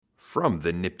From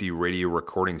the Nifty Radio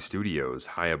Recording Studios,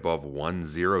 high above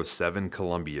 107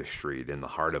 Columbia Street in the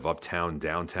heart of uptown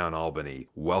downtown Albany,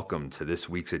 welcome to this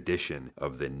week's edition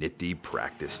of the Nifty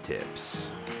Practice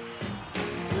Tips.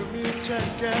 Give me a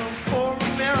check out for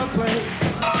an airplane.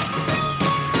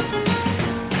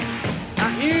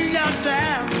 I ain't got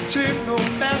time to take no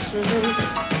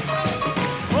passenger.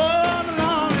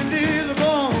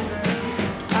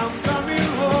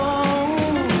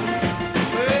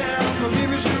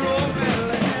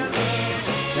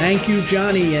 Thank you,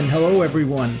 Johnny, and hello,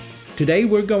 everyone. Today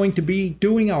we're going to be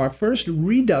doing our first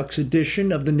Redux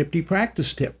edition of the Nifty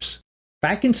Practice Tips.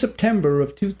 Back in September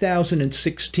of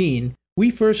 2016, we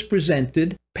first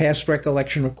presented Past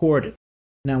Recollection Recorded.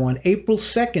 Now, on April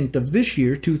 2nd of this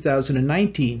year,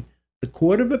 2019, the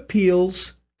Court of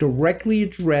Appeals directly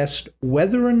addressed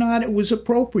whether or not it was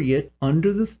appropriate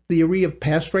under the theory of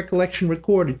Past Recollection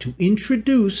Recorded to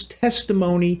introduce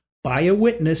testimony by a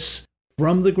witness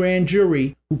from the grand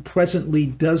jury who presently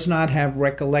does not have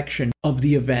recollection of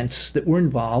the events that were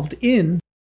involved in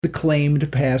the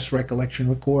claimed past recollection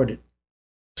recorded.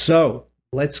 So,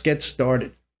 let's get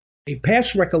started. A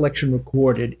past recollection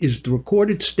recorded is the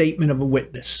recorded statement of a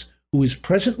witness who is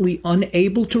presently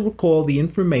unable to recall the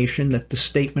information that the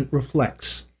statement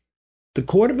reflects. The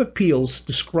Court of Appeals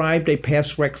described a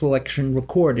past recollection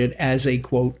recorded as a,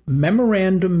 quote,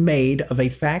 memorandum made of a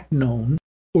fact known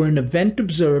or an event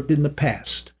observed in the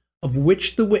past, of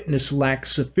which the witness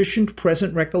lacks sufficient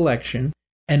present recollection,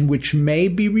 and which may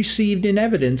be received in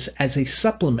evidence as a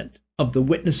supplement of the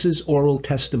witness's oral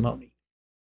testimony.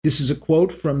 This is a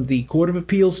quote from the Court of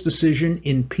Appeals decision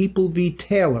in People v.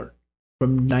 Taylor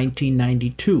from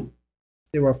 1992.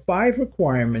 There are 5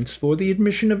 requirements for the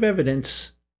admission of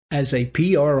evidence as a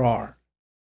PRR.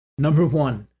 Number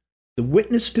 1, the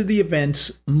witness to the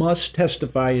events must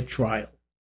testify at trial.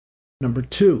 Number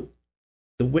 2,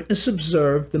 the witness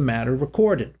observed the matter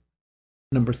recorded.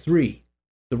 Number 3,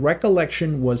 the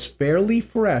recollection was fairly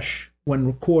fresh when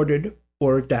recorded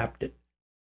or adapted.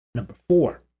 Number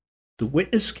 4, the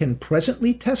witness can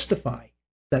presently testify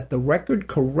that the record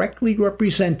correctly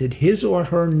represented his or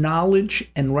her knowledge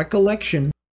and recollection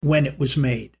when it was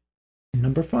made. And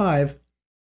number 5,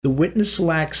 the witness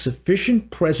lacks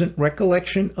sufficient present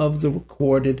recollection of the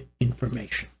recorded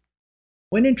information.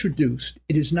 When introduced,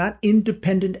 it is not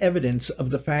independent evidence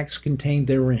of the facts contained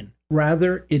therein.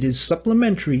 Rather, it is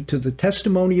supplementary to the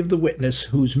testimony of the witness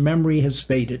whose memory has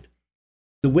faded.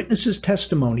 The witness's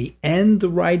testimony and the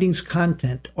writing's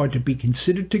content are to be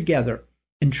considered together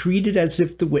and treated as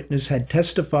if the witness had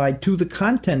testified to the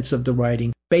contents of the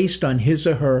writing based on his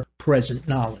or her present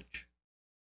knowledge.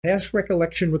 Past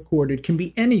recollection recorded can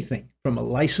be anything from a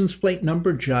license plate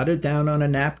number jotted down on a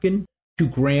napkin to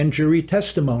grand jury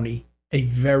testimony, a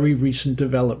very recent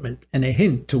development and a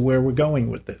hint to where we're going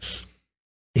with this.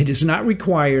 It is not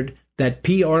required that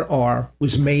PRR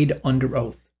was made under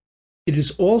oath. It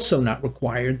is also not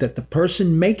required that the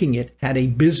person making it had a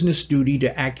business duty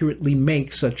to accurately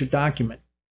make such a document.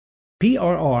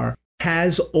 PRR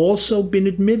has also been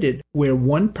admitted where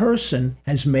one person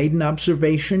has made an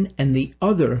observation and the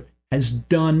other has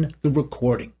done the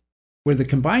recording, where the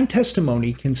combined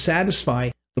testimony can satisfy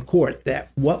the court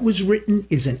that what was written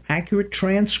is an accurate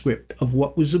transcript of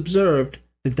what was observed.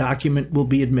 The document will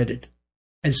be admitted.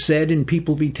 As said in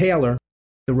People v. Taylor,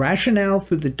 the rationale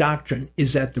for the doctrine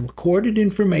is that the recorded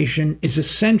information is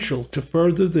essential to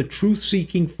further the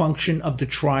truth-seeking function of the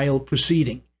trial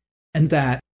proceeding, and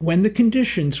that, when the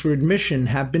conditions for admission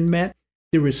have been met,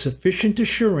 there is sufficient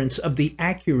assurance of the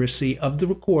accuracy of the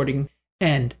recording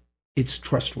and its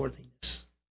trustworthiness.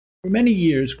 For many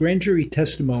years, grand jury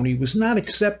testimony was not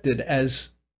accepted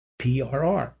as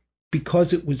PRR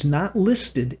because it was not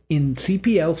listed in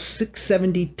CPL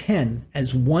 670-10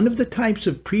 as one of the types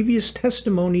of previous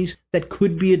testimonies that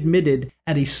could be admitted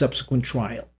at a subsequent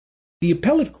trial. The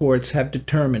appellate courts have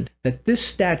determined that this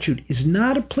statute is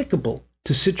not applicable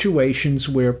to situations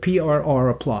where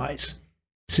PRR applies,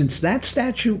 since that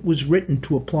statute was written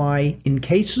to apply in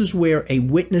cases where a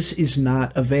witness is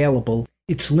not available.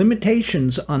 Its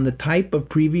limitations on the type of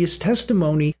previous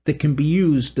testimony that can be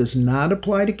used does not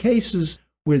apply to cases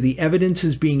where the evidence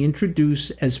is being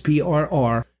introduced as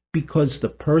PRR because the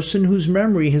person whose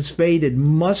memory has faded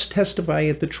must testify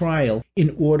at the trial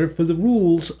in order for the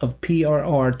rules of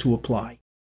PRR to apply.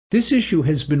 This issue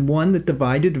has been one that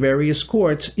divided various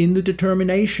courts in the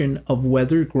determination of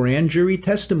whether grand jury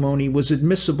testimony was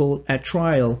admissible at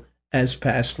trial as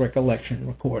past recollection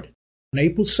recorded. On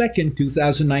April 2,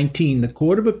 2019, the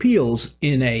Court of Appeals,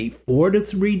 in a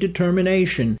 4-3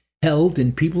 determination held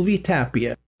in People v.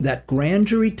 Tapia, that grand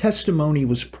jury testimony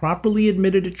was properly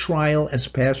admitted at trial as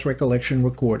past recollection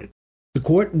recorded. The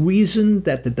court reasoned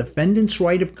that the defendant's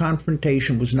right of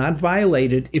confrontation was not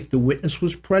violated if the witness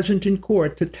was present in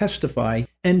court to testify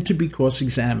and to be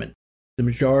cross-examined. The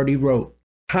majority wrote,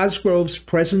 Cosgrove's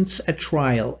presence at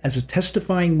trial as a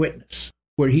testifying witness,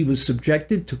 where he was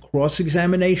subjected to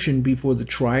cross-examination before the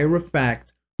trier of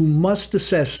fact, who must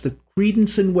assess the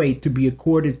credence and weight to be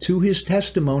accorded to his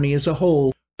testimony as a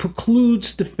whole,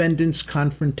 precludes defendant's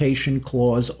confrontation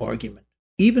clause argument.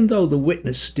 Even though the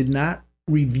witness did not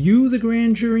review the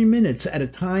grand jury minutes at a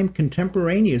time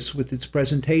contemporaneous with its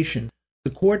presentation,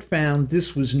 the court found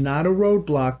this was not a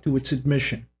roadblock to its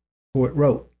admission. The court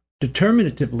wrote,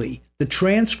 determinatively, the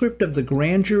transcript of the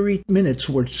grand jury minutes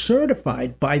were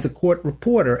certified by the court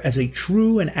reporter as a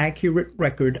true and accurate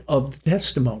record of the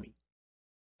testimony.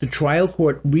 The trial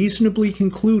court reasonably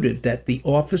concluded that the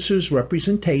officer's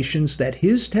representations that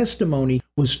his testimony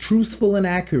was truthful and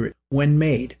accurate when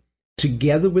made,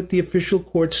 together with the official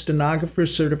court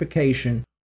stenographer's certification,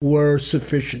 were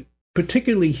sufficient,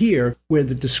 particularly here where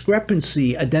the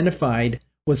discrepancy identified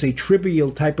was a trivial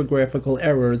typographical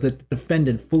error that the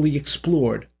defendant fully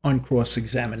explored on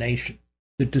cross-examination.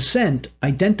 The dissent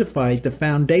identified the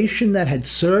foundation that had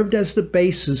served as the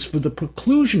basis for the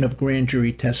preclusion of grand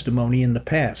jury testimony in the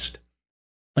past.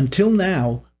 Until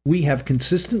now, we have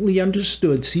consistently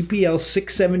understood CPL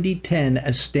 67010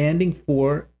 as standing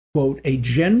for, quote, a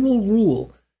general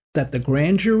rule that the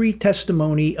grand jury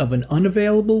testimony of an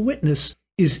unavailable witness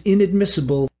is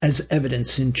inadmissible as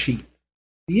evidence in chief.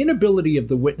 The inability of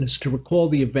the witness to recall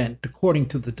the event, according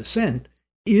to the dissent,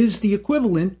 is the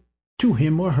equivalent to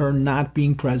him or her not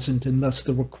being present, and thus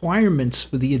the requirements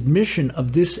for the admission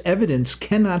of this evidence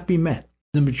cannot be met.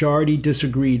 The majority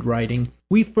disagreed, writing,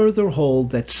 we further hold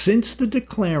that since the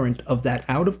declarant of that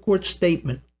out-of-court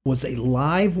statement was a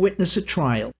live witness at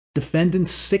trial,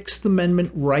 defendant's Sixth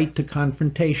Amendment right to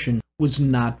confrontation was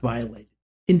not violated.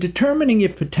 In determining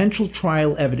if potential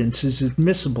trial evidence is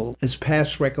admissible as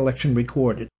past recollection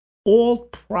recorded, all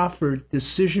proffered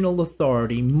decisional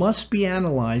authority must be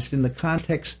analyzed in the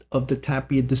context of the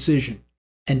Tapia decision,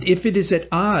 and if it is at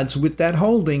odds with that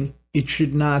holding, it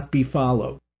should not be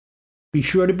followed. Be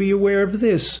sure to be aware of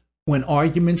this when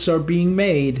arguments are being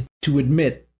made to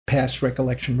admit past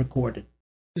recollection recorded.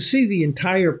 To see the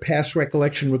entire past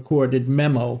recollection recorded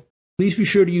memo, please be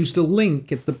sure to use the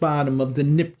link at the bottom of the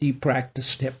NIPD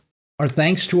practice tip. Our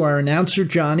thanks to our announcer,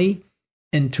 Johnny,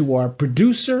 and to our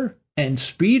producer and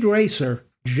speed racer,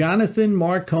 Jonathan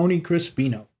Marconi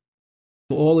Crispino.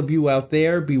 To all of you out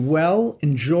there, be well,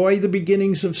 enjoy the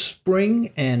beginnings of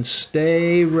spring, and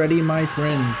stay ready, my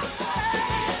friends.